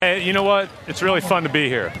you know what? It's really fun to be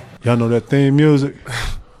here. Y'all know that theme music?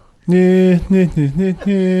 Pierce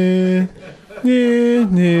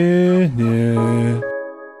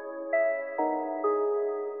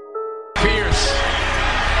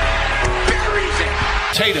buries it.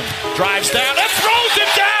 Tatum drives down and throws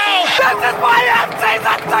it down. This is my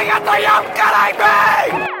in-season ticket to you kidding me?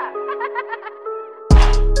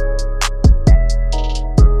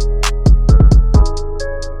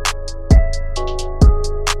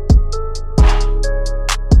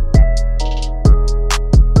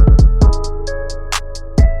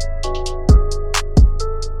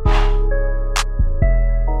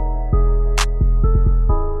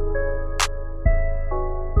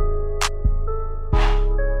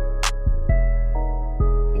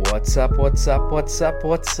 What's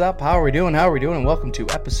up? How are we doing? And welcome to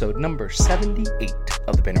episode number 78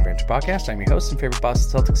 of the Banner Banter Podcast. I'm your host and favorite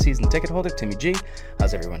Boston Celtics season ticket holder, Timmy G.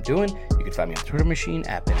 How's everyone doing? You can find me on Twitter machine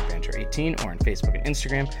at BannerBanter18 or on Facebook and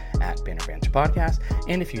Instagram at Banner Banter Podcast.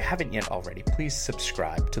 And if you haven't yet already, please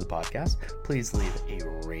subscribe to the podcast. Please leave a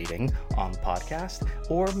rating on the podcast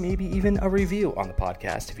or maybe even a review on the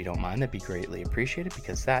podcast if you don't mind. That'd be greatly appreciated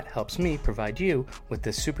because that helps me provide you with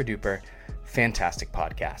this super duper fantastic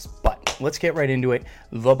podcast. But let's get right into it.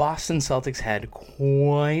 The Boston Celtics had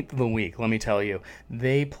quite the week, let me tell you.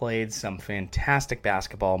 They played some fantastic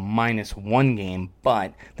basketball minus one game,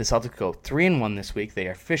 but the Celtics go 3-1 this week. They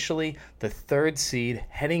are officially the third seed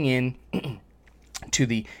heading in to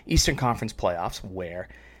the Eastern Conference playoffs, where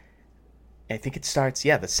I think it starts, the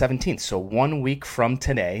 17th. So 1 week from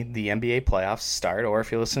today, the NBA playoffs start, or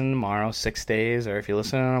if you listen tomorrow, 6 days, or if you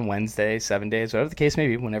listen on Wednesday, 7 days, whatever the case may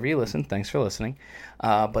be, whenever you listen. Thanks for listening.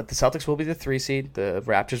 But the Celtics will be the 3 seed, the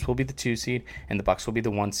Raptors will be the 2 seed, and the Bucks will be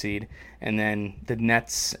the 1 seed. And then the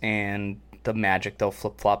Nets and the Magic, they'll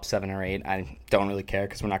flip-flop 7 or 8. I don't really care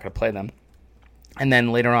because we're not going to play them. And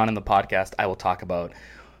then later on in the podcast, I will talk about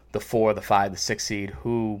the 4, the 5, the 6 seed,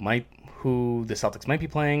 who the Celtics might be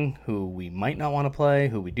playing, who we might not want to play,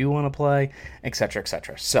 who we do want to play, etc.,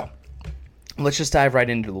 etc. So let's just dive right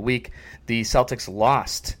into the week. The Celtics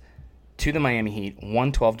lost to the Miami Heat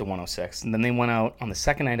 112-106, and then they went out on the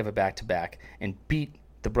second night of a back-to-back and beat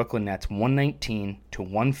the Brooklyn Nets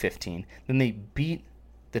 119-115. Then they beat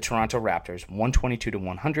the Toronto Raptors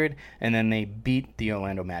 122-100, and then they beat the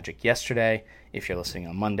Orlando Magic yesterday, if you're listening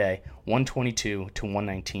on Monday,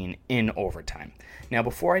 122-119 in overtime. Now,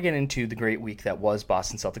 before I get into the great week that was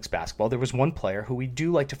Boston Celtics basketball, there was one player who we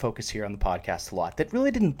do like to focus here on the podcast a lot that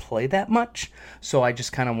really didn't play that much, so I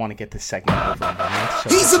just kind of want to get this segment over and done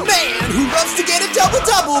with. He's a man who loves to get a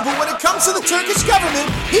double-double, but when it comes to the Turkish government,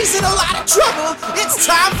 he's in a lot of trouble. It's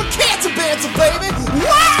time for Cancer Banter, baby!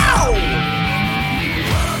 Wow!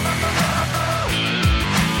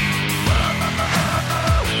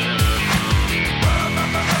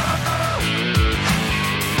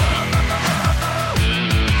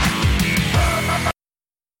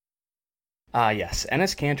 Yes,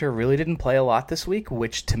 Enes Kanter really didn't play a lot this week,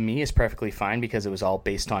 which to me is perfectly fine because it was all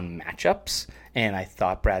based on matchups, and I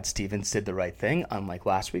thought Brad Stevens did the right thing, unlike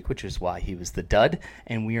last week, which is why he was the dud,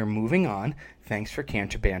 and we are moving on. Thanks for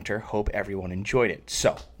Cantor Banter. Hope everyone enjoyed it.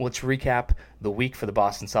 So, let's recap the week for the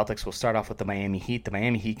Boston Celtics. We'll start off with the Miami Heat. The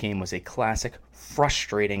Miami Heat game was a classic,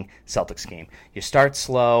 frustrating Celtics game. You start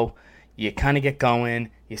slow, you kind of get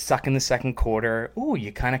going, you suck in the second quarter,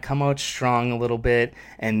 you kind of come out strong a little bit,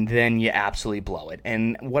 and then you absolutely blow it.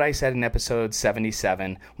 And what I said in episode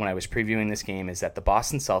 77 when I was previewing this game is that the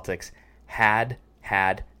Boston Celtics had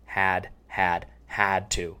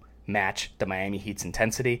to match the Miami Heat's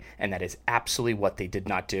intensity, and that is absolutely what they did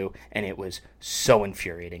not do, and it was so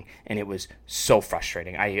infuriating, and it was so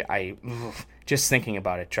frustrating. I just thinking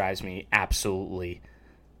about it drives me absolutely,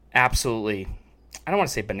 I don't want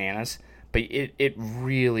to say bananas, but it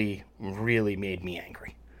really, really made me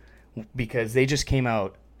angry because they just came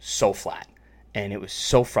out so flat, and it was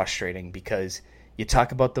so frustrating because you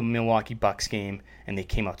talk about the Milwaukee Bucks game, and they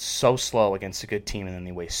came out so slow against a good team, and then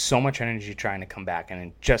they waste so much energy trying to come back,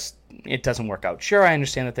 and it doesn't work out. Sure, I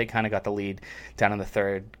understand that they kind of got the lead down in the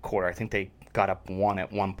third quarter. I think they got up 1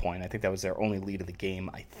 at one point. I think that was their only lead of the game,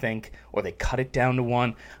 or they cut it down to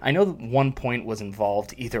 1. I know that 1 point was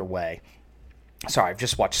involved either way. Sorry, I've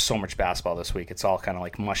just watched so much basketball this week. It's all kind of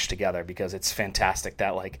like mushed together because it's fantastic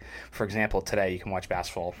that, like, for example, today you can watch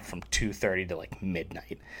basketball from 2:30 to like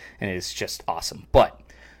midnight, and it's just awesome. But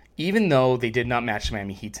even though they did not match the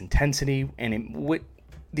Miami Heat's intensity, and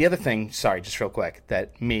the other thing, sorry, just real quick,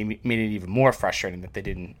 that made it even more frustrating that they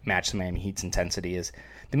didn't match the Miami Heat's intensity is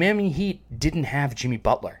the Miami Heat didn't have Jimmy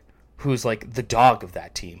Butler, who's like the dog of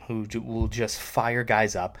that team, who will just fire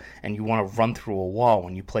guys up, and you want to run through a wall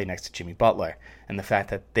when you play next to Jimmy Butler. And the fact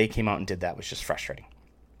that they came out and did that was just frustrating.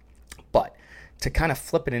 But to kind of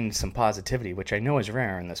flip it into some positivity, which I know is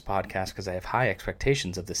rare in this podcast because I have high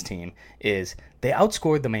expectations of this team, is they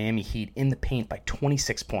outscored the Miami Heat in the paint by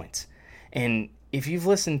 26 points. And if you've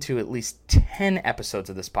listened to at least 10 episodes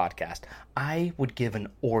of this podcast, I would give an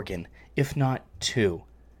organ, if not two,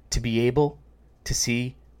 to be able to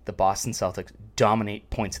see the Boston Celtics dominate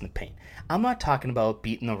points in the paint. I'm not talking about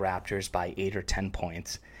beating the Raptors by 8 or 10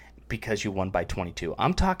 points because you won by 22.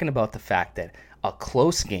 I'm talking about the fact that a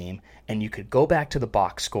close game and you could go back to the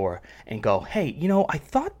box score and go, hey, I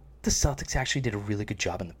thought the Celtics actually did a really good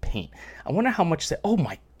job in the paint. I wonder how much oh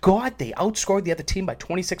my God, they outscored the other team by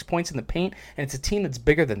 26 points in the paint, and it's a team that's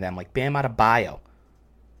bigger than them, like Bam Adebayo.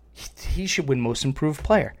 He should win Most Improved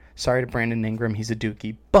Player. Sorry to Brandon Ingram, he's a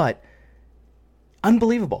dookie, but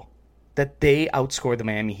unbelievable that they outscored the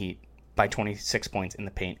Miami Heat by 26 points in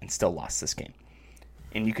the paint and still lost this game.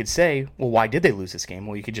 And you could say, well, why did they lose this game?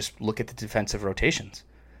 Well, you could just look at the defensive rotations.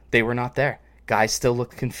 They were not there. Guys still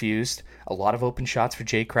looked confused. A lot of open shots for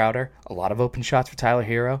Jay Crowder, a lot of open shots for Tyler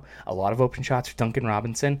Hero, a lot of open shots for Duncan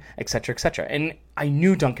Robinson, etc., etc. And I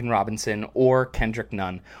knew Duncan Robinson or Kendrick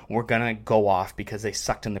Nunn were going to go off because they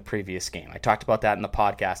sucked in the previous game. I talked about that in the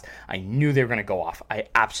podcast. I knew they were going to go off. I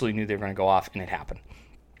absolutely knew they were going to go off, and it happened.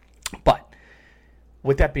 But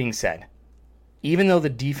with that being said, even though the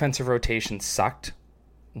defensive rotation sucked,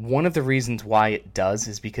 one of the reasons why it does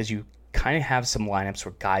is because you kind of have some lineups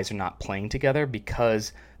where guys are not playing together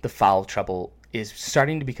because the foul trouble is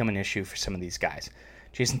starting to become an issue for some of these guys.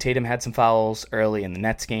 Jason Tatum had some fouls early in the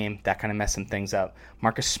Nets game. That kind of messed some things up.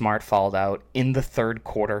 Marcus Smart fouled out in the third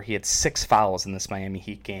quarter. He had 6 fouls in this Miami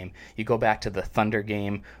Heat game. You go back to the Thunder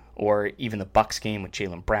game or even the Bucks game with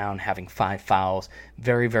Jaylen Brown having 5 fouls.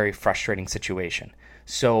 Very, very frustrating situation.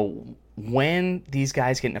 So when these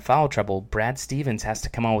guys get into foul trouble, Brad Stevens has to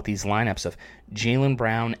come out with these lineups of Jaylen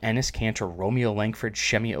Brown, Enes Kanter, Romeo Langford,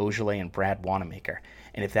 Semi Ojeleye, and Brad Wanamaker.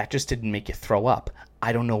 And if that just didn't make you throw up,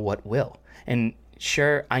 I don't know what will. And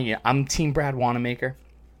sure, I'm Team Brad Wanamaker.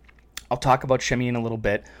 I'll talk about Semi in a little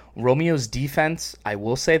bit. Romeo's defense, I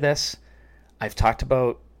will say this. I've talked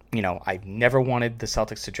about, I've never wanted the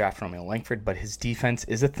Celtics to draft Romeo Langford, but his defense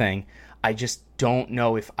is a thing. I just don't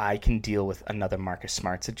know if I can deal with another Marcus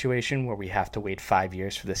Smart situation where we have to wait 5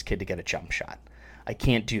 years for this kid to get a jump shot. I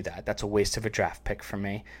can't do that. That's a waste of a draft pick for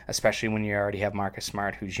me, especially when you already have Marcus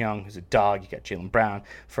Smart, who's young, who's a dog. You got Jaylen Brown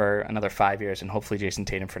for another 5 years, and hopefully Jason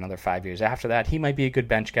Tatum for another 5 years after that. He might be a good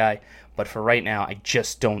bench guy, but for right now, I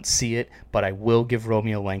just don't see it. But I will give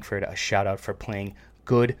Romeo Langford a shout-out for playing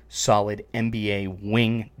good, solid NBA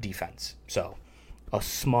wing defense. So, a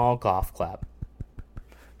small golf clap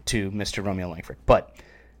to Mr. Romeo Langford. But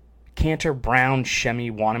Kanter, Brown, Semi,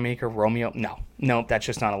 Wanamaker, Romeo, no, that's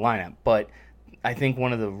just not a lineup. But I think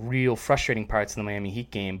one of the real frustrating parts of the Miami Heat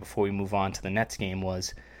game before we move on to the Nets game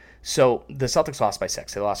was, so the Celtics lost by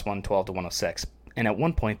 6. They lost 112 to 106. And at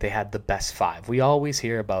one point, they had the best 5. We always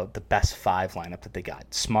hear about the best 5 lineup that they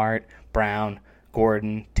got. Smart, Brown,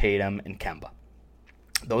 Gordon, Tatum, and Kemba.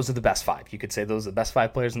 Those are the best 5. You could say those are the best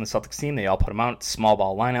 5 players in the Celtics team. They all put them out, small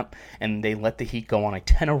ball lineup, and they let the Heat go on a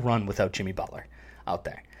 10-0 run without Jimmy Butler out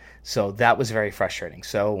there. So that was very frustrating.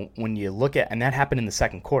 So when you look at, and that happened in the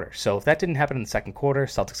second quarter. So if that didn't happen in the second quarter,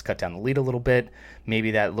 Celtics cut down the lead a little bit.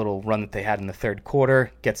 Maybe that little run that they had in the third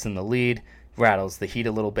quarter gets them the lead, rattles the Heat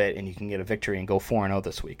a little bit, and you can get a victory and go 4-0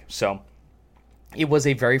 this week. So it was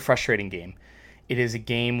a very frustrating game. It is a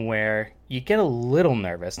game where you get a little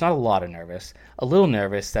nervous, not a lot of nervous, a little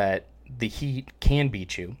nervous that the Heat can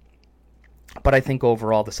beat you. But I think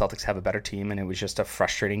overall the Celtics have a better team, and it was just a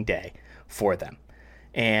frustrating day for them.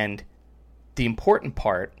 And the important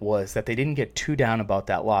part was that they didn't get too down about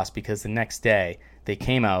that loss because the next day they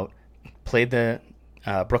came out, played the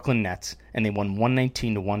Brooklyn Nets, and they won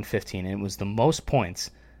 119 to 115. And it was the most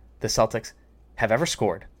points the Celtics have ever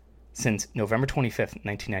scored since November 25th,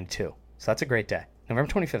 1992. So that's a great day.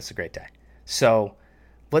 November 25th is a great day. So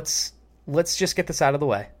let's just get this out of the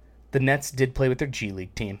way. The Nets did play with their G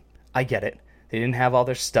League team. I get it. They didn't have all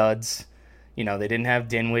their studs. They didn't have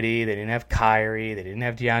Dinwiddie. They didn't have Kyrie. They didn't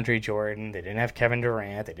have DeAndre Jordan. They didn't have Kevin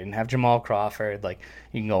Durant. They didn't have Jamal Crawford.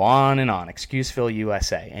 You can go on and on. Excuseville,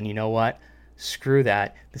 USA. And you know what? Screw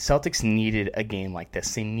that. The Celtics needed a game like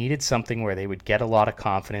this. They needed something where they would get a lot of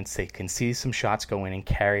confidence. They can see some shots go in and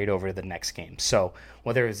carry it over to the next game. So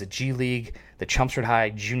whether it was the G League, the Chelmsford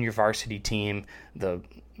High junior varsity team,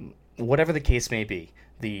 whatever the case may be,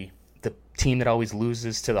 the team that always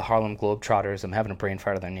loses to the Harlem Globetrotters, I'm having a brain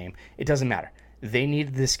fart of their name, it doesn't matter. They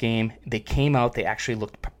needed this game. They came out. They actually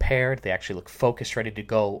looked prepared. They actually looked focused, ready to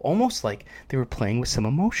go, almost like they were playing with some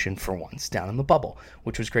emotion for once down in the bubble,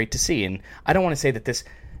 which was great to see. And I don't want to say that this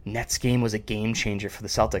Nets game was a game changer for the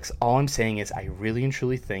Celtics. All I'm saying is I really and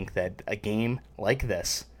truly think that a game like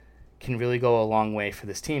this can really go a long way for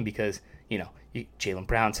this team because, Jaylen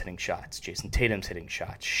Brown's hitting shots, Jason Tatum's hitting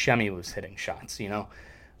shots, Shemi was hitting shots,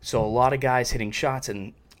 So a lot of guys hitting shots,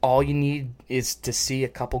 and all you need is to see a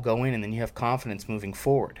couple go in, and then you have confidence moving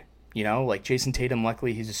forward. Like Jason Tatum,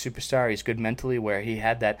 luckily he's a superstar. He's good mentally, where he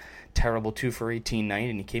had that terrible 2 for 18 night,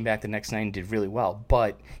 and he came back the next night and did really well.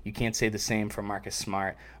 But you can't say the same for Marcus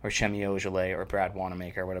Smart or Shemi Ojeleye or Brad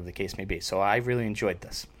Wanamaker or whatever the case may be. So I really enjoyed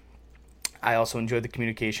this. I also enjoyed the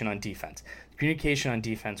communication on defense. The communication on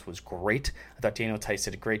defense was great. I thought Daniel Theis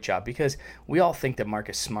did a great job because we all think that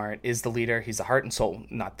Marcus Smart is the leader. He's the heart and soul.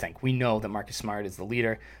 We know that Marcus Smart is the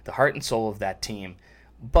leader, the heart and soul of that team.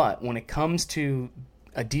 But when it comes to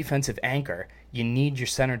a defensive anchor, you need your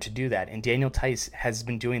center to do that, and Daniel Theis has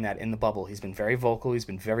been doing that in the bubble. He's been very vocal. He's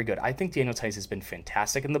been very good. I think Daniel Theis has been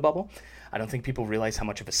fantastic in the bubble. I don't think people realize how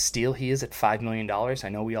much of a steal he is at $5 million. I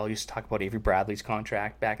know we all used to talk about Avery Bradley's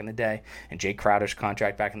contract back in the day and Jay Crowder's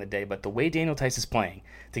contract back in the day, but the way Daniel Theis is playing,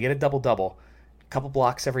 to get a double-double, a couple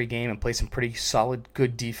blocks every game and play some pretty solid,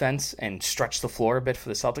 good defense and stretch the floor a bit for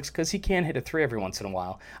the Celtics, because he can hit a 3 every once in a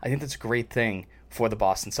while, I think that's a great thing for the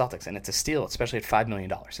Boston Celtics, and it's a steal, especially at $5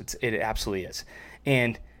 million. It absolutely is.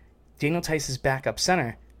 And Daniel Theis's backup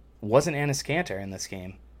center wasn't Enes Kanter in this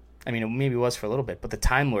game. I mean, it maybe was for a little bit, but the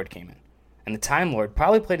Time Lord came in. And the Time Lord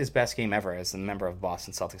probably played his best game ever as a member of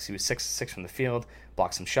Boston Celtics. He was 6-6 from the field,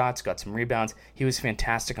 blocked some shots, got some rebounds. He was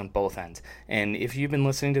fantastic on both ends. And if you've been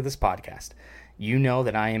listening to this podcast, you know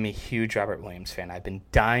that I am a huge Robert Williams fan. I've been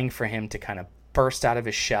dying for him to kind of burst out of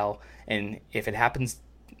his shell, and if it happens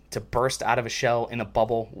to burst out of a shell in a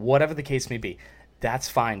bubble, whatever the case may be, that's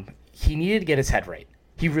fine. He needed to get his head right.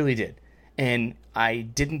 He really did. And I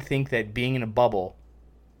didn't think that being in a bubble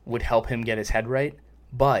would help him get his head right,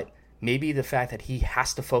 but maybe the fact that he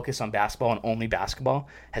has to focus on basketball and only basketball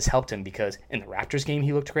has helped him, because in the Raptors game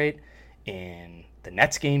he looked great, in the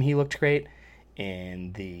Nets game he looked great,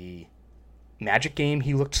 in the Magic game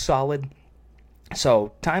he looked solid.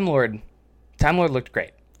 So Time Lord looked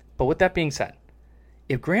great. But with that being said,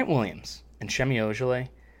 if Grant Williams and Shemi Ojeleye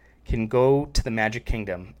can go to the Magic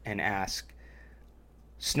Kingdom and ask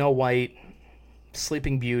Snow White,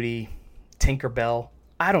 Sleeping Beauty, Tinkerbell,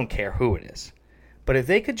 I don't care who it is, but if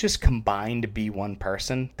they could just combine to be one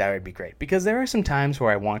person, that would be great. Because there are some times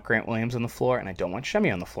where I want Grant Williams on the floor and I don't want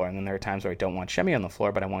Shemi on the floor, and then there are times where I don't want Shemi on the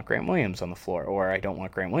floor but I want Grant Williams on the floor, or I don't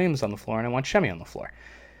want Grant Williams on the floor and I want Shemi on the floor.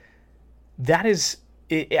 That is...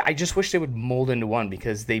 I just wish they would mold into one,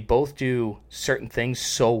 because they both do certain things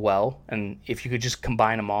so well, and if you could just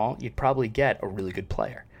combine them all, you'd probably get a really good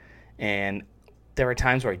player. And there are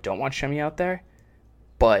times where I don't want Shemi out there,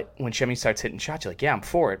 but when Shemi starts hitting shots, you're like, yeah, I'm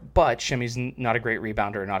for it, but Shemi's not a great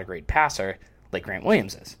rebounder or not a great passer like Grant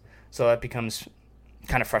Williams is. So that becomes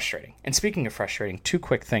kind of frustrating. And speaking of frustrating, 2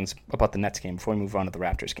 quick things about the Nets game before we move on to the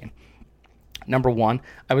Raptors game. Number 1,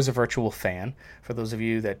 I was a virtual fan. For those of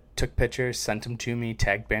you that took pictures, sent them to me,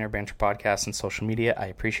 tagged Banner Banter Podcast on social media, I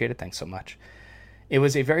appreciate it. Thanks so much. It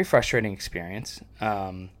was a very frustrating experience,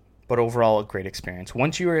 but overall a great experience.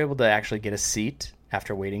 Once you were able to actually get a seat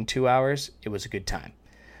after waiting 2 hours, it was a good time.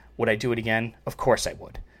 Would I do it again? Of course I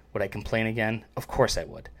would. Would I complain again? Of course I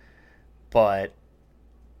would. But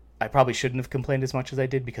I probably shouldn't have complained as much as I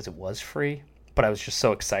did, because it was free, but I was just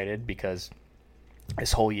so excited because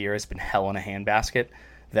this whole year has been hell in a handbasket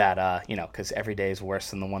that, because every day is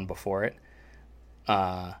worse than the one before it.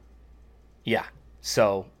 Yeah.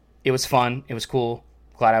 So it was fun. It was cool.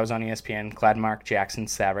 Glad I was on ESPN. Glad Mark Jackson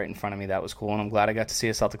sat right in front of me. That was cool. And I'm glad I got to see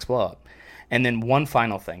a Celtics blowout. And then one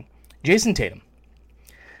final thing. Jason Tatum,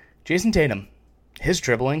 his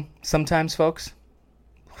dribbling sometimes, folks,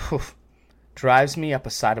 drives me up a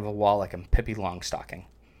side of a wall like I'm Pippi Longstocking.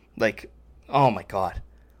 Like, oh my God.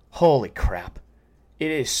 Holy crap. It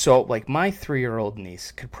is so, like, my 3-year-old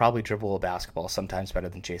niece could probably dribble a basketball sometimes better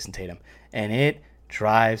than Jason Tatum. And it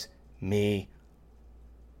drives me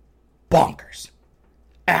bonkers.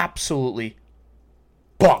 Absolutely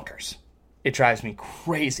bonkers. It drives me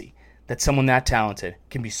crazy that someone that talented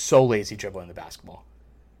can be so lazy dribbling the basketball.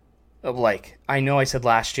 Like, I know I said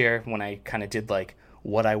last year when I kind of did, like,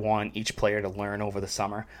 what I want each player to learn over the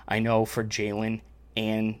summer. I know for Jalen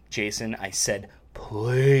and Jason, I said,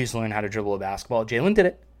 please learn how to dribble a basketball. Jalen did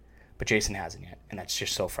it, but Jason hasn't yet, and that's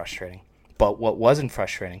just so frustrating. But what wasn't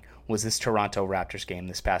frustrating was this Toronto Raptors game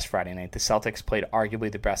this past Friday night. The Celtics played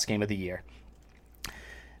arguably the best game of the year.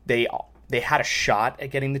 They they had a shot at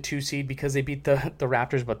getting the 2 seed because they beat the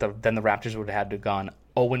Raptors, but then the Raptors would have had to have gone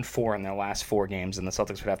 0-4 in their last 4 games, and the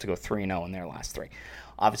Celtics would have to go 3-0 in their last 3.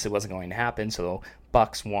 Obviously, it wasn't going to happen, so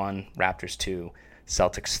Bucks 1, Raptors 2,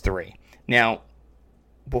 Celtics 3. Now,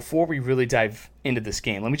 before we really dive into this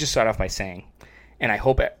game, let me just start off by saying, and I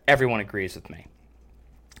hope everyone agrees with me,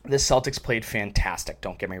 the Celtics played fantastic,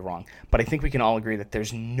 don't get me wrong, but I think we can all agree that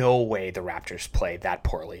there's no way the Raptors play that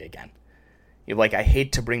poorly again. I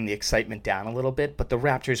hate to bring the excitement down a little bit, but the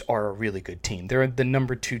Raptors are a really good team. They're the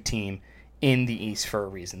number 2 team in the East for a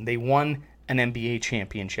reason. They won an NBA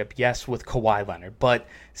championship, yes, with Kawhi Leonard, but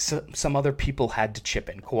some other people had to chip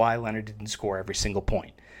in. Kawhi Leonard didn't score every single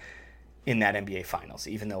point in that NBA Finals,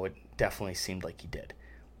 even though it definitely seemed like he did.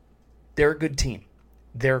 They're a good team.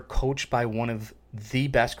 They're coached by one of the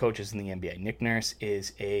best coaches in the NBA. Nick Nurse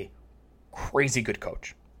is a crazy good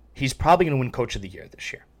coach. He's probably going to win Coach of the Year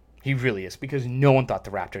this year. He really is, because no one thought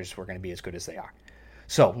the Raptors were going to be as good as they are.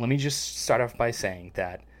 So let me just start off by saying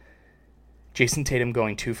that Jason Tatum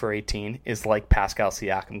going 2 for 18 is like Pascal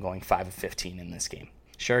Siakam going 5 of 15 in this game.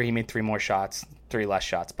 Sure, he made 3 less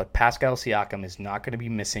shots, but Pascal Siakam is not going to be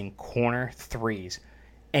missing corner threes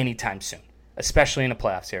anytime soon, especially in a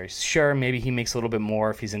playoff series. Sure, maybe he makes a little bit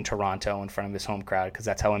more if he's in Toronto in front of his home crowd, because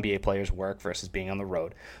that's how NBA players work versus being on the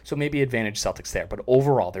road. So maybe advantage Celtics there. But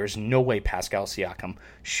overall, there's no way Pascal Siakam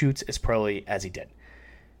shoots as poorly as he did.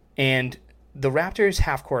 And the Raptors'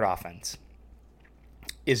 half-court offense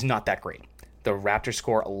is not that great. The Raptors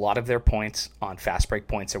score a lot of their points on fast break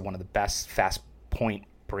points. They're one of the best fast point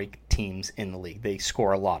break teams in the league. They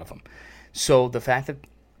score a lot of them. So the fact that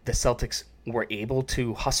the Celtics were able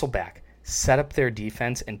to hustle back, set up their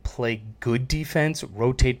defense, and play good defense,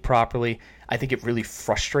 rotate properly, I think it really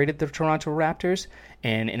frustrated the Toronto Raptors.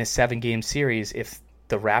 And in a 7-game series, if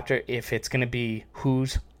it's going to be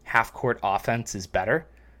whose half-court offense is better,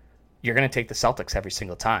 you're going to take the Celtics every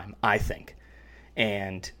single time, I think.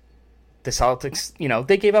 And the Celtics,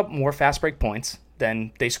 they gave up more fast break points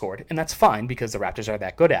than they scored, and that's fine because the Raptors are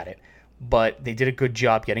that good at it. But they did a good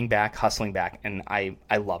job getting back, hustling back, and I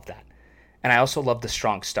love that. And I also love the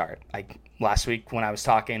strong start. Last week when I was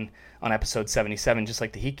talking on episode 77, just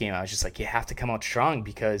like the Heat game, I was just like, you have to come out strong,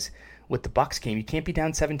 because with the Bucks game, you can't be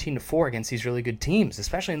down 17-4 against these really good teams,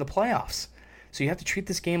 especially in the playoffs. So you have to treat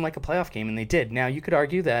this game like a playoff game, and they did. Now, you could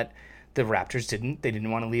argue that the Raptors didn't. They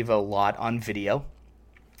didn't want to leave a lot on video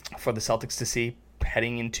for the Celtics to see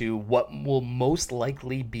heading into what will most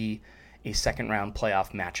likely be a second-round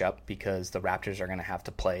playoff matchup, because the Raptors are going to have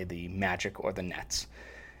to play the Magic or the Nets,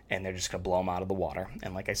 and they're just going to blow them out of the water.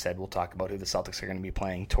 And like I said, we'll talk about who the Celtics are going to be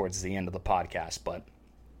playing towards the end of the podcast. But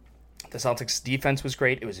the Celtics' defense was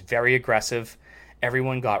great. It was very aggressive.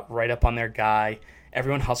 Everyone got right up on their guy.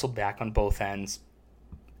 Everyone hustled back on both ends.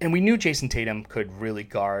 And we knew Jason Tatum could really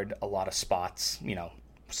guard a lot of spots,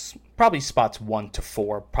 probably spots 1 to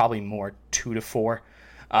 4, probably more 2 to 4.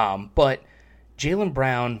 But Jaylen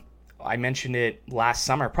Brown, I mentioned it last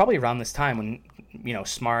summer, probably around this time when,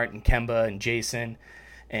 Smart and Kemba and Jason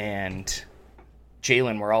and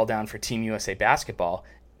Jaylen were all down for Team USA basketball.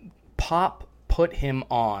 Pop put him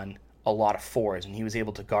on a lot of 4s, and he was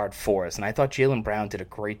able to guard 4s. And I thought Jaylen Brown did a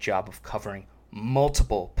great job of covering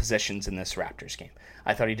multiple positions in this Raptors game.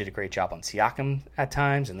 I thought he did a great job on Siakam at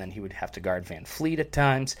times, and then he would have to guard Van Fleet at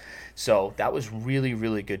times. So that was really,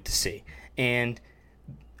 really good to see. And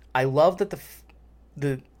I love that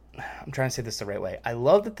I'm trying to say this the right way. I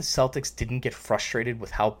love that the Celtics didn't get frustrated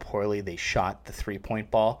with how poorly they shot the three-point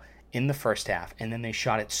ball in the first half, and then they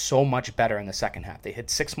shot it so much better in the second half. They hit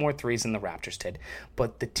 6 more threes than the Raptors did,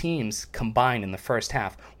 but the teams combined in the first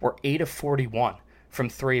half were 8 of 41 from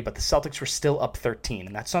 3, but the Celtics were still up 13,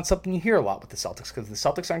 and that's not something you hear a lot with the Celtics, because the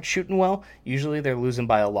Celtics aren't shooting well. Usually they're losing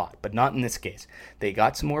by a lot, but not in this case. They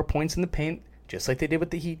got some more points in the paint, just like they did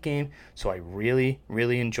with the Heat game, so I really,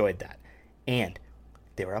 really enjoyed that. And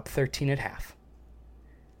they were up 13 at half.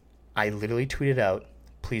 I literally tweeted out,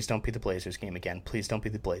 please don't be the Blazers game again. Please don't be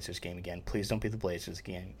the Blazers game again. Please don't be the Blazers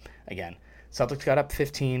game again. Celtics got up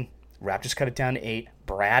 15. Raptors cut it down to 8.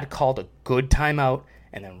 Brad called a good timeout.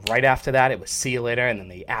 And then right after that, it was see you later. And then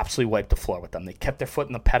they absolutely wiped the floor with them. They kept their foot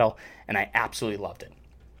in the pedal. And I absolutely loved it.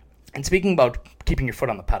 And speaking about keeping your foot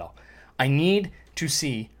on the pedal, I need to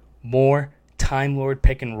see more Time Lord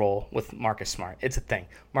pick and roll with Marcus Smart. It's a thing.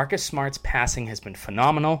 Marcus Smart's passing has been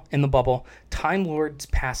phenomenal in the bubble. Time Lord's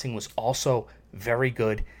passing was also very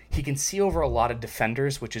good. He can see over a lot of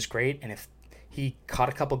defenders, which is great. And if he caught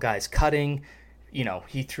a couple guys cutting,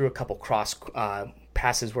 he threw a couple cross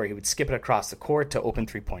passes where he would skip it across the court to open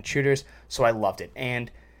 3-point shooters. So I loved it.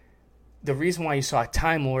 And the reason why you saw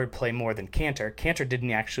Time Lord play more than Kanter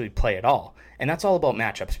didn't actually play at all. And that's all about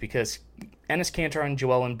matchups, because Enes Kanter and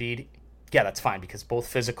Joel Embiid, yeah, that's fine, because both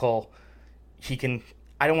physical, he can,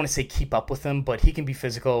 I don't want to say keep up with them, but he can be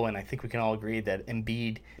physical, and I think we can all agree that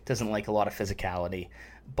Embiid doesn't like a lot of physicality.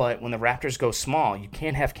 But when the Raptors go small, you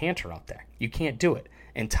can't have Kanter out there. You can't do it.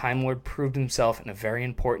 And Time Lord proved himself in a very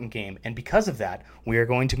important game. And because of that, we are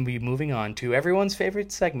going to be moving on to everyone's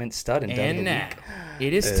favorite segment, Stud and Dud of the now, Week.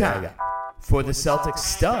 it is time for the Celtics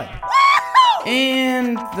Stud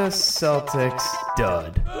and the Celtics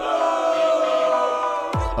Dud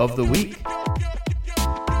of the Week.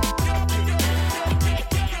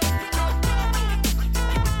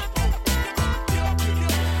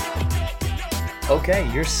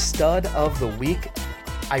 Okay, your Stud of the Week.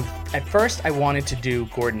 At first, I wanted to do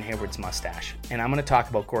Gordon Hayward's mustache, and I'm going to talk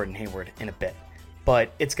about Gordon Hayward in a bit.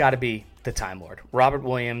 But it's got to be the Time Lord. Robert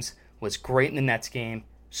Williams was great in the Nets game,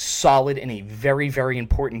 solid in a very, very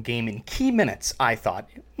important game in key minutes, I thought.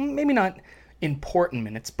 Maybe not important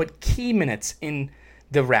minutes, but key minutes in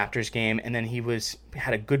the Raptors game. And then he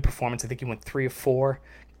had a good performance. I think he went 3 of 4,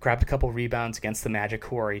 grabbed a couple rebounds against the Magic,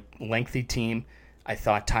 who are a lengthy team. I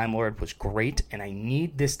thought Time Lord was great, and I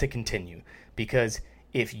need this to continue, because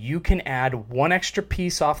if you can add one extra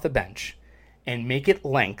piece off the bench and make it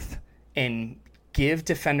length and give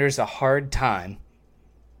defenders a hard time,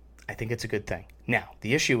 I think it's a good thing. Now,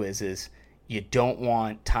 the issue is you don't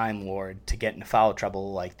want Time Lord to get into foul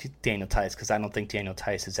trouble like Daniel Theis, because I don't think Daniel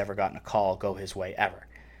Theis has ever gotten a call go his way ever.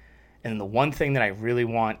 And the one thing that I really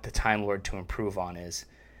want the Time Lord to improve on is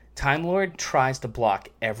Time Lord tries to block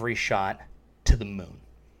every shot to the moon,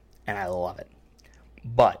 and I love it.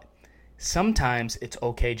 But sometimes it's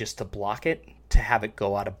okay just to block it, to have it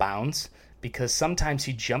go out of bounds, because sometimes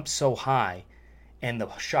he jumps so high and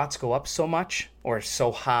the shots go up so much or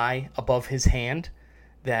so high above his hand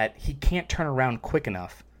that he can't turn around quick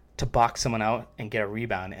enough to box someone out and get a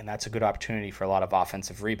rebound, and that's a good opportunity for a lot of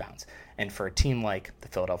offensive rebounds. And for a team like the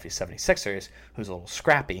Philadelphia 76ers, who's a little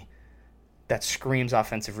scrappy, that screams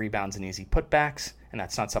offensive rebounds and easy putbacks, and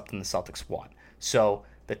that's not something the Celtics want. So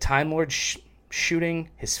the Time Lord shooting,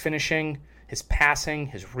 his finishing, his passing,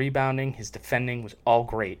 his rebounding, his defending was all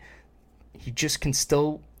great. He just can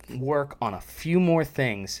still work on a few more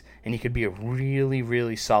things, and he could be a really,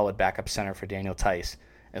 really solid backup center for Daniel Theis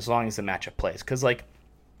as long as the matchup plays. Because, like,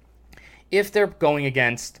 if they're going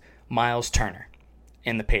against Miles Turner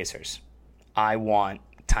and the Pacers, I want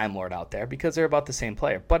Time Lord out there because they're about the same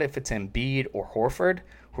player. But if it's Embiid or Horford,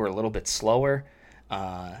 who are a little bit slower,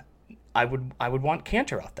 I would want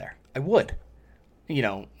Kanter out there. I would. You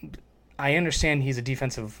know, I understand he's a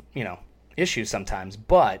defensive, issue sometimes,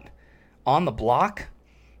 but on the block,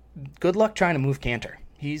 good luck trying to move Kanter.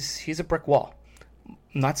 He's a brick wall.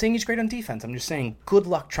 I'm not saying he's great on defense. I'm just saying good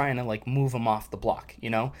luck trying to move him off the block,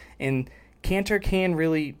 And Kanter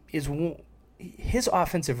his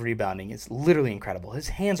offensive rebounding is literally incredible. His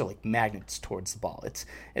hands are like magnets towards the ball. It's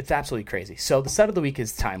absolutely crazy. So the stud of the week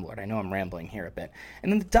is Time Lord. I know I'm rambling here a bit.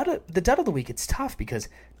 And then the dud of the week, it's tough because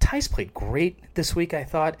Theis played great this week, I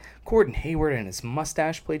thought. Gordon Hayward and his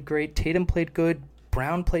mustache played great. Tatum played good.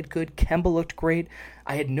 Brown played good. Kemba looked great.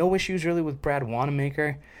 I had no issues really with Brad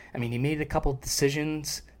Wanamaker. I mean, he made a couple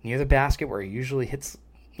decisions near the basket where he usually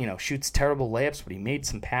shoots terrible layups, but he made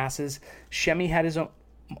some passes. Shemi had his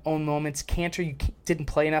own moments. Kanter, you didn't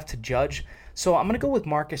play enough to judge. So I'm going to go with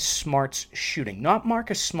Marcus Smart's shooting. Not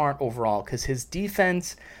Marcus Smart overall, because his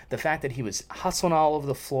defense, the fact that he was hustling all over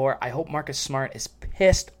the floor, I hope Marcus Smart is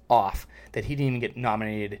pissed off that he didn't even get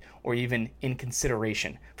nominated or even in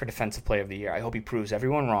consideration for Defensive Player of the Year. I hope he proves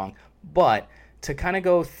everyone wrong. But to kind of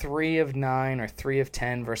go 3 of 9 or 3 of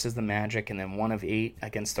 10 versus the Magic and then 1 of 8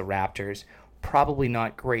 against the Raptors, probably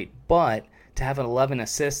not great. But to have 11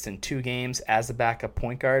 assists in 2 games as the backup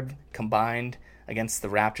point guard combined against the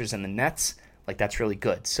Raptors and the Nets, that's really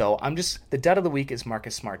good. So the dud of the week is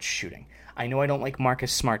Marcus Smart's shooting. I know I don't like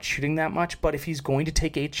Marcus Smart shooting that much, but if he's going to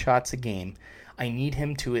take 8 shots a game, I need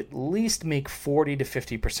him to at least make 40 to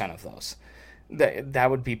 50% of those. That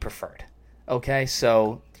would be preferred. Okay,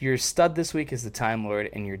 so your stud this week is the Time Lord,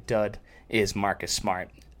 and your dud is Marcus Smart.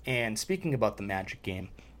 And speaking about the Magic game,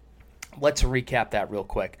 let's recap that real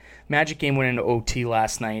quick. Magic game went into OT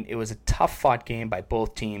last night. It was a tough-fought game by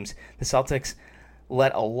both teams. The Celtics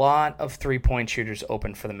let a lot of three-point shooters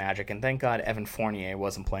open for the Magic, and thank God Evan Fournier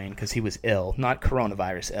wasn't playing because he was ill. Not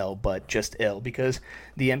coronavirus ill, but just ill, because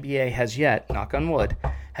the NBA has yet, knock on wood,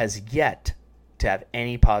 has yet to have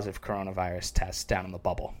any positive coronavirus tests down in the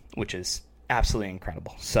bubble, which is absolutely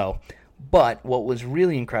incredible. But what was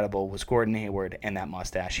really incredible was Gordon Hayward and that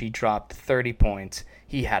mustache. He dropped 30 points.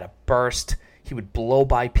 He had a burst. He would blow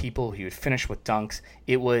by people. He would finish with dunks.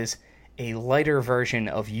 It was a lighter version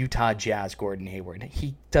of Utah Jazz Gordon Hayward.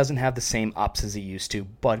 He doesn't have the same ups as he used to,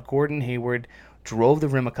 but Gordon Hayward drove the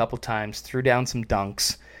rim a couple times, threw down some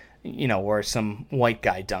dunks, or some white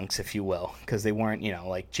guy dunks, if you will, because they weren't,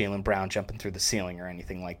 like Jaylen Brown jumping through the ceiling or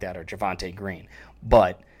anything like that, or Javonte Green.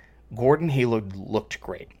 But Gordon Hayward looked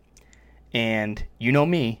great. And you know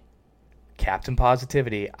me, Captain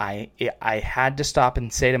Positivity, I had to stop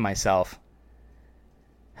and say to myself,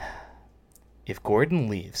 if Gordon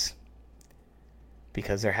leaves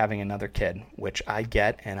because they're having another kid, which I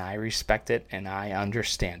get and I respect it and I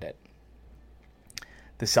understand it,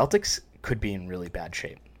 the Celtics could be in really bad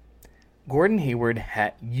shape. Gordon Hayward,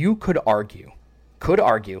 you could argue,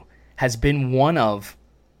 has been one of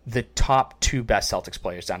the top 2 best Celtics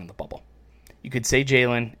players down in the bubble. You could say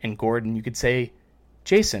Jaylen and Gordon. You could say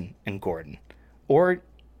Jason and Gordon. Or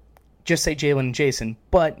just say Jaylen and Jason.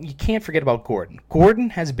 But you can't forget about Gordon.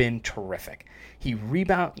 Gordon has been terrific. He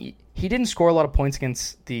didn't score a lot of points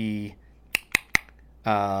against the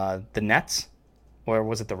Nets. Or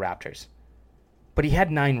was it the Raptors? But he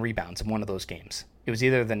had 9 rebounds in one of those games. It was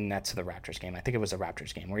either the Nets or the Raptors game. I think it was the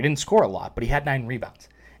Raptors game where he didn't score a lot, but he had 9 rebounds.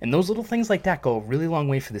 And those little things like that go a really long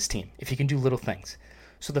way for this team, if you can do little things.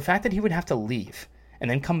 So the fact that he would have to leave and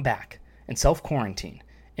then come back and self-quarantine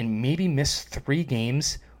and maybe miss 3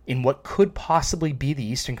 games in what could possibly be the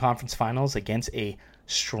Eastern Conference Finals against a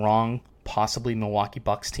strong, possibly Milwaukee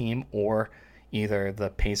Bucks team or either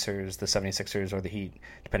the Pacers, the 76ers, or the Heat,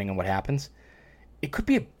 depending on what happens, it could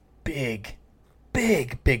be a big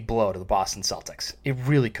blow to the Boston Celtics. It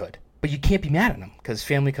really could. But you can't be mad at them because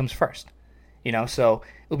family comes first. So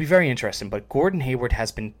it'll be very interesting. But Gordon Hayward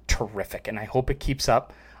has been terrific, and I hope it keeps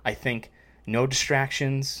up. I think no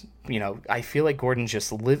distractions. I feel like Gordon's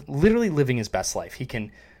just literally living his best life. He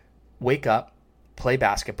can wake up, play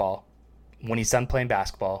basketball. When he's done playing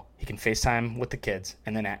basketball, he can FaceTime with the kids,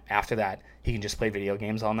 and then after that, he can just play video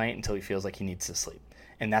games all night until he feels like he needs to sleep.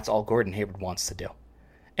 And that's all Gordon Hayward wants to do.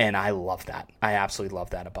 And I love that. I absolutely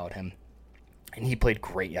love that about him. And he played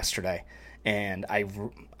great yesterday. And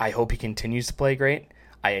I hope he continues to play great.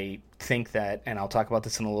 I think that, and I'll talk about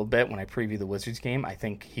this in a little bit when I preview the Wizards game, I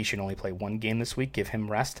think he should only play 1 game this week, give him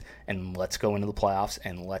rest, and let's go into the playoffs,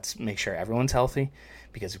 and let's make sure everyone's healthy.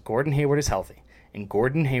 Because if Gordon Hayward is healthy, and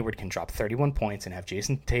Gordon Hayward can drop 31 points and have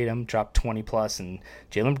Jason Tatum drop 20+, and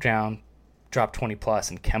Jaylen Brown drop 20+,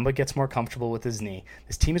 and Kemba gets more comfortable with his knee,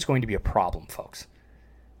 this team is going to be a problem, folks.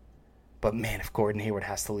 But man, if Gordon Hayward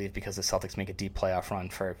has to leave because the Celtics make a deep playoff run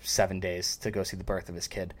for 7 days to go see the birth of his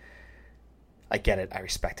kid, I get it. I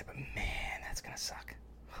respect it. But man, that's going to suck.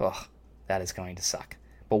 Ugh, that is going to suck.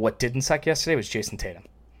 But what didn't suck yesterday was Jason Tatum.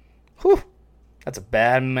 Whew, that's a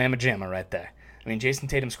bad mamma jamma right there. I mean, Jason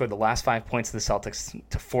Tatum scored the last 5 points of the Celtics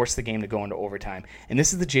to force the game to go into overtime. And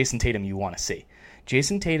this is the Jason Tatum you want to see.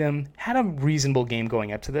 Jason Tatum had a reasonable game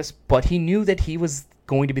going up to this, but he knew that he was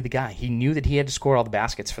going to be the guy. He knew that he had to score all the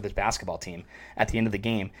baskets for this basketball team at the end of the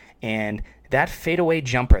game. And that fadeaway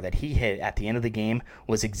jumper that he hit at the end of the game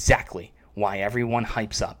was exactly why everyone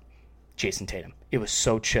hypes up Jason Tatum. It was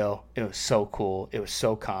so chill. It was so cool. It was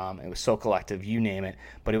so calm. It was so collective. You name it.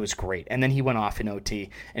 But it was great. And then he went off in OT,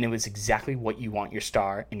 and it was exactly what you want your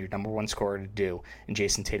star and your number one scorer to do. And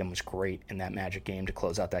Jason Tatum was great in that Magic game to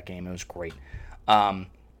close out that game. It was great.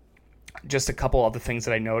 Just a couple other things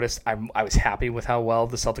that I noticed. I was happy with how well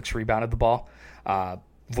the Celtics rebounded the ball.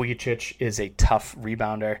 Vujicic is a tough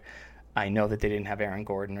rebounder. I know that they didn't have Aaron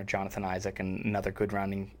Gordon or Jonathan Isaac and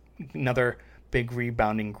another big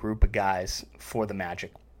rebounding group of guys for the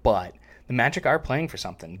Magic. But the Magic are playing for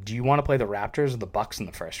something. Do you want to play the Raptors or the Bucks in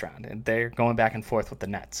the first round? And they're going back and forth with the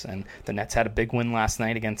Nets. And the Nets had a big win last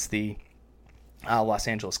night against the Los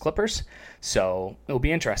Angeles Clippers. So it'll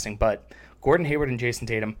be interesting. But Gordon Hayward and Jason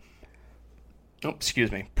Tatum,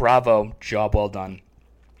 bravo, job well done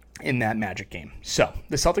in that Magic game. So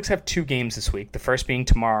the Celtics have 2 games this week. The first being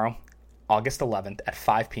tomorrow, August 11th at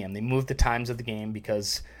 5 p.m. They moved the times of the game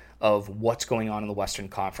because of what's going on in the Western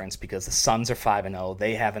Conference, because the Suns are 5-0.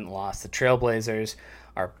 They haven't lost. The Trailblazers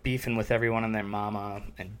are beefing with everyone and their mama,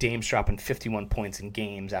 and Dame's dropping 51 points in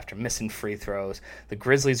games after missing free throws. The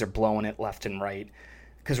Grizzlies are blowing it left and right.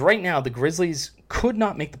 Because right now, the Grizzlies could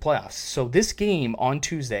not make the playoffs. So this game on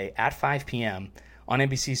Tuesday at 5 p.m. on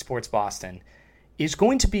NBC Sports Boston is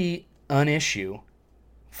going to be an issue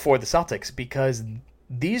for the Celtics because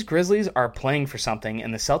these Grizzlies are playing for something,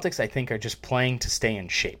 and the Celtics, I think, are just playing to stay in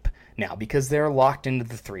shape now because they're locked into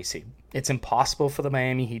the 3 seed. It's impossible for the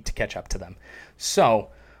Miami Heat to catch up to them. So,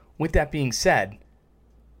 with that being said,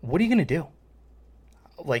 what are you going to do?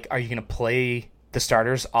 Like, are you going to play the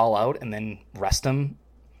starters all out and then rest them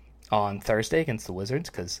on Thursday against the Wizards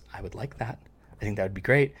because I would like that. I think that would be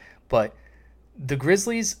great. But the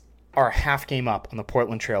Grizzlies are a half game up on the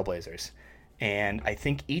Portland Trail Blazers. And I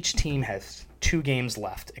think each team has 2 games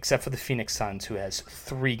left, except for the Phoenix Suns, who has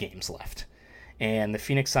 3 games left. And the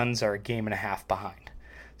Phoenix Suns are a game and a half behind.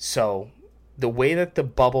 So the way that the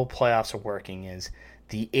bubble playoffs are working is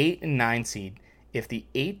the 8 and 9 seed, if the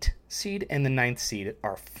 8 seed and the 9th seed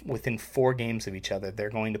are within 4 games of each other, they're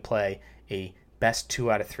going to play a best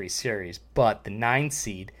 2 out of 3 series. But the 9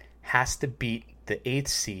 seed has to beat the 8th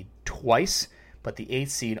seed twice, but the 8th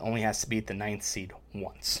seed only has to beat the 9th seed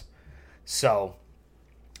once. So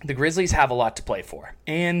the Grizzlies have a lot to play for.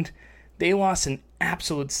 And they lost an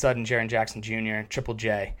absolute stud in Jaren Jackson Jr., Triple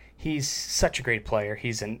J. He's such a great player.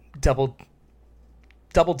 He's a double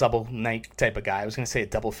night type of guy. I was going to say a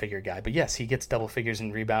double figure guy, but yes, he gets double figures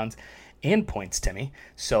in rebounds and points, Timmy.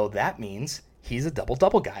 So that means he's a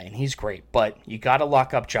double guy, and he's great. But you got to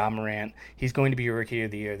lock up Ja Morant. He's going to be Rookie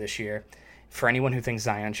of the Year this year. For anyone who thinks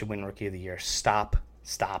Zion should win Rookie of the Year, stop.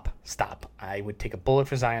 I would take a bullet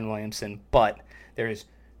for Zion Williamson, but there is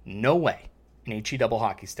no way in HE double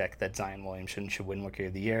hockey stick that Zion Williamson should win Rookie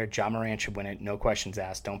of the Year. Ja Morant should win it, no questions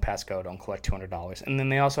asked. Don't pass go, don't collect $200. And then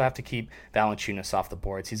they also have to keep Valanciunas off the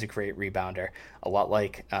boards. He's a great rebounder, a lot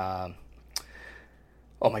like, oh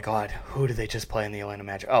my God, who did they just play in the Atlanta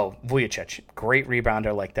Magic? Oh, Vujacic, great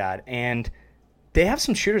rebounder like that. And they have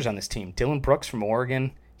some shooters on this team. Dylan Brooks from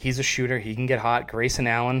Oregon, he's a shooter. He can get hot. Grayson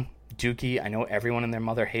Allen, Dookie. I know everyone and their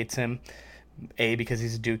mother hates him, A, because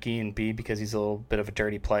he's a Dookie, and B, because he's a little bit of a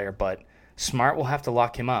dirty player, but Smart will have to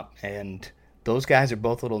lock him up, and those guys are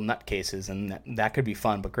both little nutcases, and that could be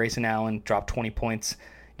fun. But Grayson Allen dropped 20 points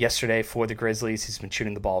yesterday for the Grizzlies. He's been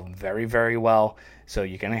shooting the ball very, very well, so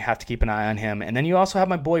you're going to have to keep an eye on him. And then you also have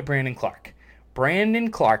my boy Brandon Clark. Brandon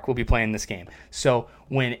Clark will be playing this game. So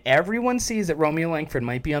when everyone sees that Romeo Langford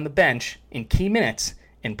might be on the bench in key minutes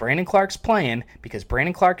and Brandon Clark's playing, because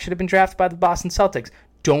Brandon Clark should have been drafted by the Boston Celtics,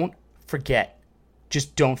 don't forget.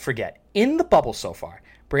 Just don't forget. In the bubble so far,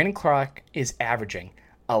 Brandon Clark is averaging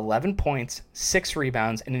 11 points, 6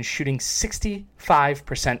 rebounds, and is shooting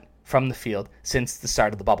 65% from the field since the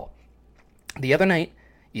start of the bubble. The other night,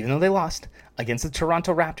 even though they lost, against the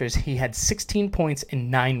Toronto Raptors, he had 16 points and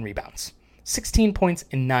 9 rebounds. 16 points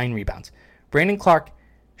and 9 rebounds. Brandon Clark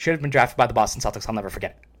should have been drafted by the Boston Celtics. I'll never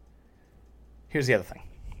forget it. Here's the other thing.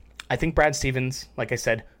 I think Brad Stevens, like I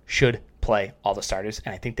said, should play all the starters,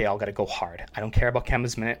 and I think they all got to go hard. I don't care about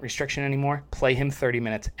Kemba's minute restriction anymore. Play him 30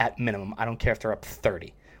 minutes at minimum. I don't care if they're up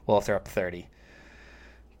 30. Well, if they're up 30,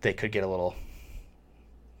 they could get a little...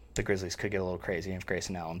 The Grizzlies could get a little crazy. If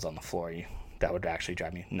Grayson Allen's on the floor, that would actually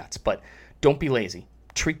drive me nuts. But don't be lazy.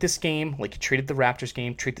 Treat this game like you treated the Raptors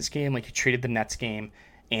game. Treat this game like you treated the Nets game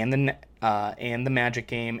and the Magic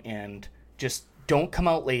game, and just don't come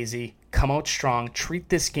out lazy. Come out strong. Treat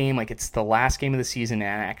this game like it's the last game of the season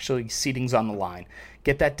and actually seeding's on the line.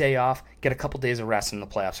 Get that day off. Get a couple days of rest, and the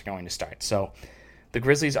playoffs are going to start. So the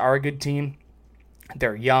Grizzlies are a good team.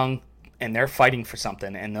 They're young, and they're fighting for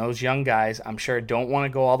something. And those young guys, I'm sure, don't want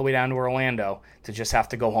to go all the way down to Orlando to just have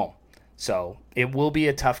to go home. So it will be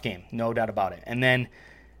a tough game, no doubt about it. And then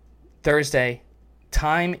Thursday,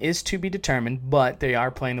 time is to be determined, but they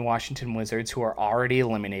are playing the Washington Wizards, who are already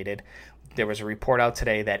eliminated. There was a report out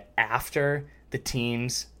today that after the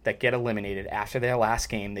teams that get eliminated, after their last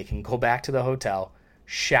game, they can go back to the hotel,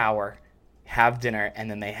 shower, have dinner, and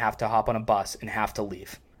then they have to hop on a bus and have to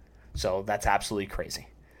leave. So that's absolutely crazy.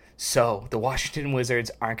 So the Washington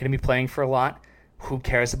Wizards aren't going to be playing for a lot. Who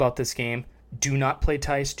cares about this game? Do not play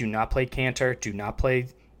Tice. Do not play Cantor. Do not play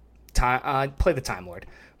the Time Lord.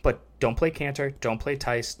 But don't play Cantor. Don't play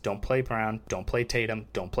Tice. Don't play Brown. Don't play Tatum.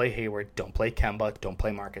 Don't play Hayward. Don't play Kemba. Don't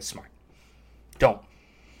play Marcus Smart. Don't.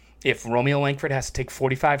 If Romeo Langford has to take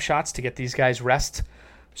 45 shots to get these guys rest,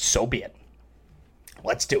 so be it.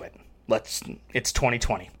 Let's do it. It's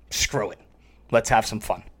 2020. Screw it. Let's have some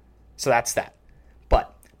fun. So that's that.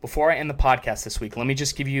 But before I end the podcast this week, let me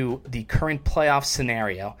just give you the current playoff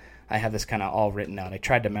scenario. I have this kind of all written out. I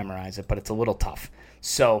tried to memorize it, but it's a little tough.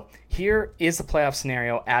 So here is the playoff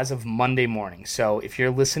scenario as of Monday morning. So if you're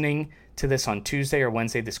listening to this on Tuesday or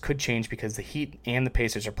Wednesday, this could change because the Heat and the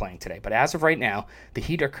Pacers are playing today. But as of right now, the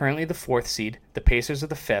Heat are currently the 4th seed, the Pacers are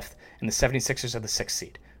the 5th, and the 76ers are the 6th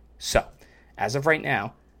seed. So as of right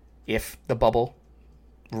now, if the bubble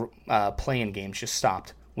play-in games just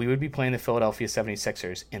stopped, we would be playing the Philadelphia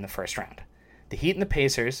 76ers in the first round. The Heat and the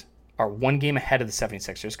Pacers are 1 game ahead of the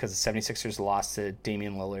 76ers because the 76ers lost to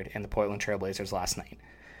Damian Lillard and the Portland Trail Blazers last night.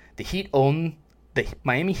 The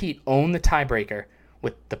Miami Heat own the tiebreaker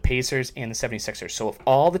with the Pacers and the 76ers. So if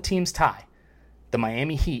all the teams tie, the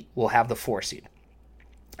Miami Heat will have the 4 seed.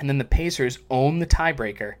 And then the Pacers own the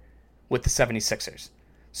tiebreaker with the 76ers.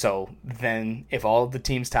 So then if all of the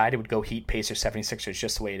teams tied, it would go Heat, Pacers, 76ers,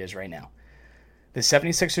 just the way it is right now. The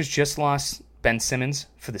 76ers just lost Ben Simmons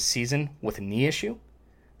for the season with a knee issue.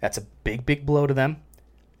 That's a big, big blow to them.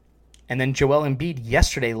 And then Joel Embiid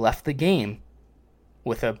yesterday left the game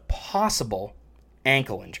with a possible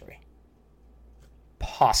ankle injury.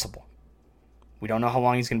 Possible. We don't know how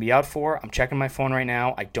long he's going to be out for. I'm checking my phone right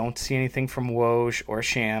now. I don't see anything from Woj or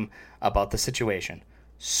Sham about the situation.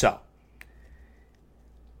 So,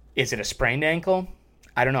 is it a sprained ankle?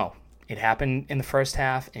 I don't know. It happened in the first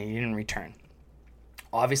half and he didn't return.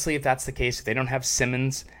 Obviously, if that's the case, if they don't have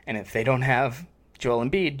Simmons and if they don't have Joel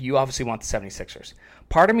Embiid, you obviously want the 76ers.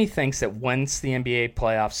 Part of me thinks that once the NBA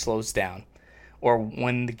playoffs slows down, or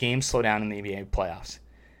when the games slow down in the NBA playoffs,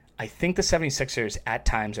 I think the 76ers at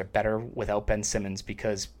times are better without Ben Simmons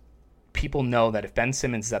because people know that if Ben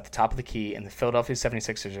Simmons is at the top of the key and the Philadelphia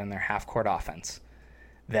 76ers are in their half-court offense,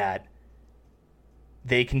 that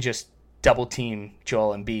they can just double-team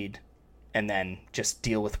Joel Embiid and then just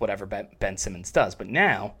deal with whatever Ben Simmons does. But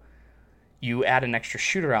now, you add an extra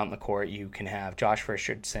shooter out in the court. You can have Josh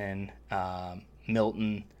Richardson,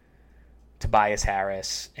 Milton, Tobias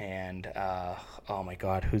Harris, and oh my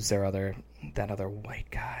God, who's that other white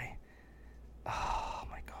guy? Oh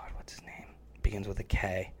my God, what's his name? Begins with a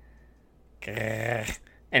K.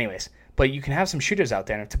 Anyways, but you can have some shooters out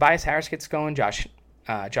there, and if Tobias Harris gets going, Josh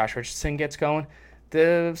Richardson gets going,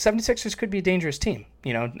 the 76ers could be a dangerous team.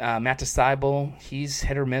 You know, Matisse Thybulle, he's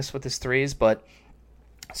hit or miss with his threes, but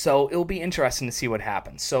so it'll be interesting to see what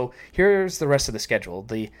happens. So here's the rest of the schedule.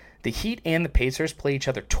 The Heat and the Pacers play each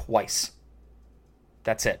other twice.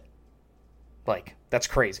 That's it. Like, that's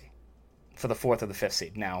crazy for the 4th or the 5th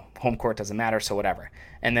seed. Now, home court doesn't matter, so whatever.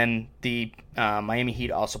 And then the Miami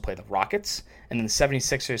Heat also play the Rockets, and then the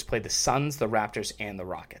 76ers play the Suns, the Raptors, and the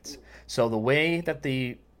Rockets. So the way that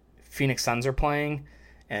the Phoenix Suns are playing,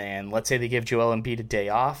 and let's say they give Joel Embiid a day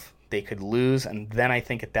off, they could lose, and then I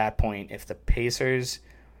think at that point, if the Pacers,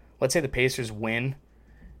 let's say the Pacers win,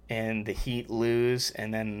 and the Heat lose,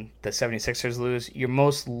 and then the 76ers lose, you're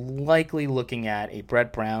most likely looking at a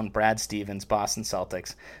Brett Brown, Brad Stevens, Boston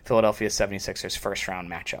Celtics, Philadelphia 76ers first-round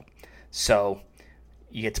matchup. So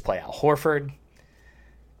you get to play Al Horford.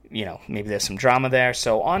 You know, maybe there's some drama there.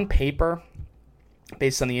 So on paper,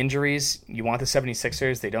 based on the injuries, you want the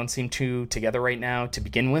 76ers. They don't seem too together right now to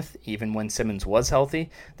begin with, even when Simmons was healthy.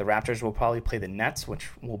 The Raptors will probably play the Nets, which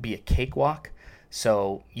will be a cakewalk.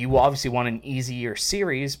 So you obviously want an easier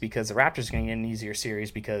series because the Raptors are going to get an easier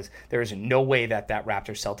series because there is no way that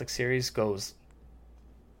Raptors-Celtics series goes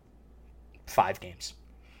 5 games.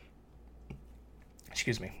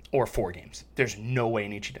 Or 4 games. There's no way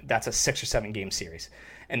in each. That's a 6 or 7 game series.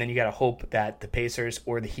 And then you got to hope that the Pacers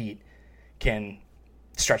or the Heat can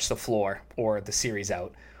stretch the floor or the series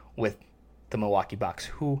out with the Milwaukee Bucks,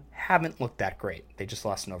 who haven't looked that great. They just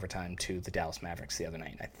lost in overtime to the Dallas Mavericks the other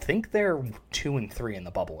night. I think they're 2-3 in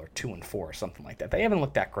the bubble, or 2-4, or something like that. They haven't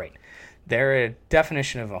looked that great. They're a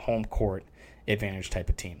definition of a home court advantage type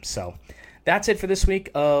of team. So that's it for this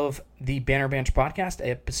week of the Banner Banter Podcast.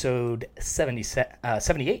 Episode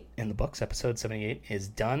 78 in the books. Episode 78 is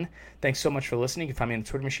done. Thanks so much for listening. You can find me on the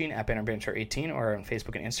Twitter machine at BannerBanter18 or on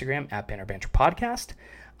Facebook and Instagram at Banner Banter Podcast.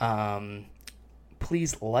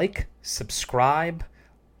 Please like, subscribe,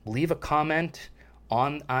 leave a comment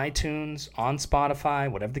on iTunes, on Spotify,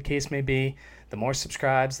 whatever the case may be. The more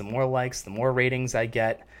subscribes, the more likes, the more ratings I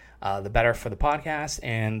get, the better for the podcast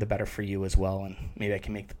and the better for you as well. And maybe I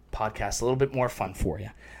can make the podcast a little bit more fun for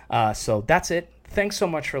you. So that's it. Thanks so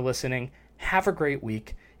much for listening. Have a great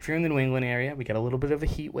week. If you're in the New England area, we got a little bit of a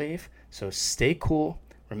heat wave. So stay cool.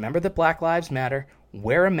 Remember that Black Lives Matter.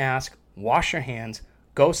 Wear a mask. Wash your hands.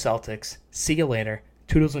 Go Celtics. See you later.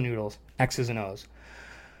 Toodles and noodles. X's and O's.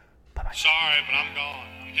 Bye-bye. Sorry, but I'm gone.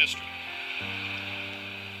 I'm history.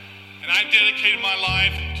 And I dedicated my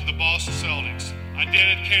life to the Boston Celtics. I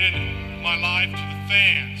dedicated my life to the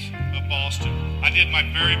fans of Boston. I did my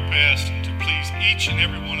very best to please each and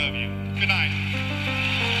every one of you. Good night.